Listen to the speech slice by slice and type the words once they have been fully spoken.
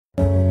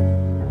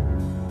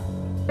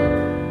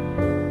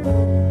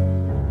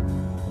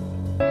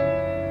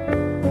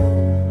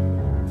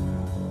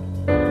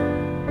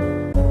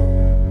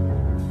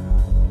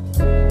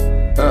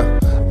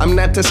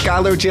not a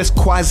scholar, just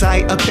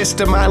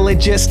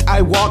quasi-epistemologist.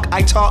 I walk,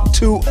 I talk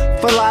to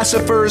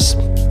philosophers,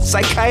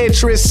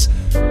 psychiatrists,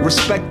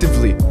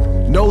 respectively.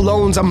 No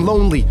loans, I'm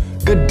lonely.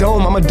 Good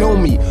dome, I'm a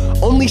domie.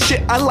 Only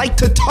shit I like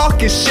to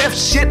talk is chef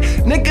shit.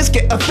 Niggas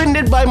get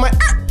offended by my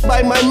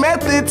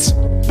methods.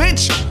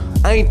 Bitch,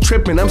 I ain't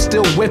tripping, I'm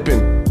still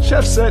whipping.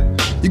 Chef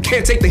said, you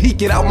can't take the heat,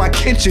 get out my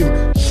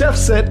kitchen. Chef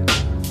said,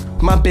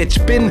 my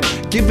bitch been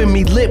giving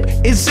me lip.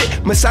 Is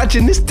it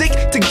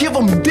misogynistic to give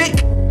them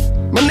dick?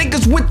 My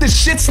niggas with the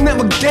shits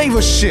never gave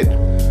a shit.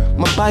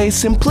 My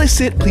bias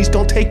implicit, please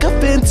don't take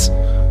offense.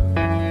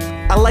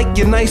 I like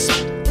you nice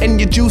and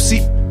you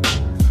juicy.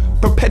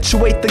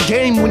 Perpetuate the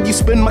game when you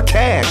spend my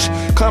cash.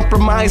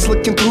 Compromise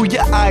looking through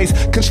your eyes.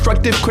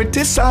 Constructive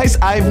criticize,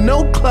 I've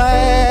no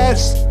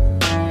class.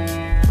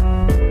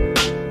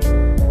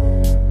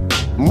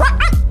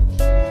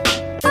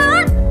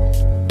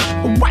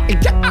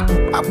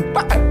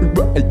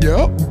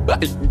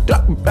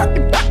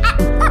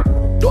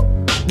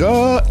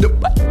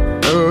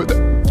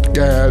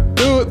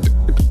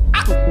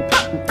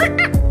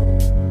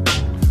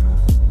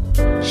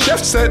 Chef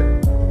said